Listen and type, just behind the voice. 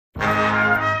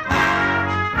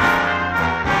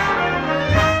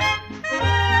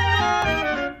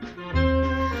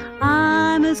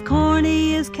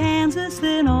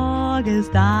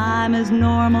August. I'm as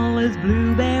normal as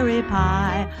blueberry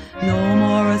pie. No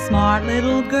more a smart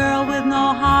little girl with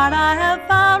no heart. I have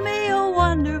found me a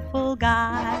wonderful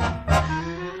guy.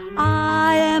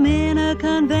 I am in a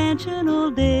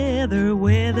conventional dither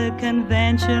with a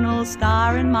conventional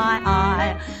star in my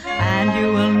eye. And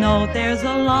you will note there's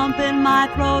a lump in my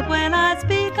throat when I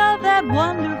speak of that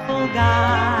wonderful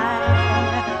guy.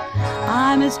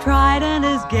 I'm as tried and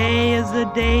as gay as a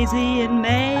daisy in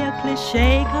May, a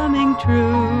cliché coming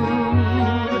true.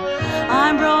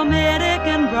 I'm bromidic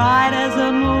and bright as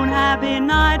a moon, happy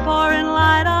night pouring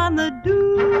light on the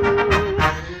dew.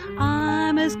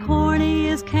 I'm as corny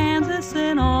as Kansas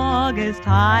in August,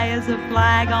 high as a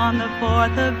flag on the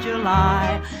 4th of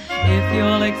July. If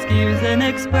you'll excuse an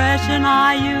expression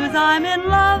I use, I'm in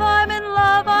love, I'm in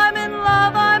love, I'm in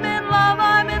love, I'm in love,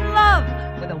 I'm in love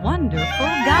with a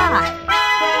wonderful guy.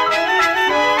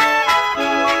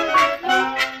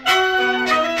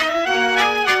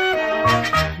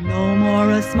 No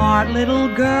more a smart little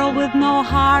girl with no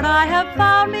heart. I have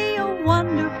found me a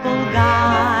wonderful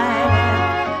guy.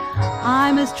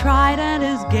 I'm as tried and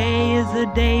as gay as a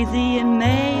daisy in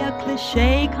May, a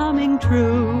cliché coming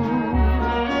true.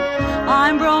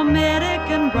 I'm bromidic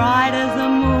and bright as a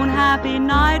moon, happy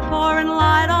night pouring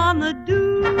light on the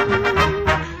dew.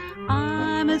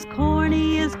 I'm as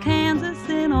corny as Kansas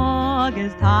in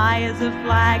August, high as a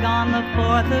flag on the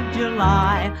 4th of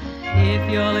July. If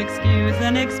you'll excuse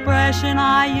an expression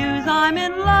I use, I'm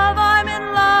in love, I'm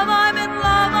in love, I'm in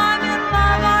love, I'm in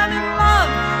love, I'm in love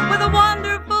with a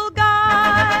wonderful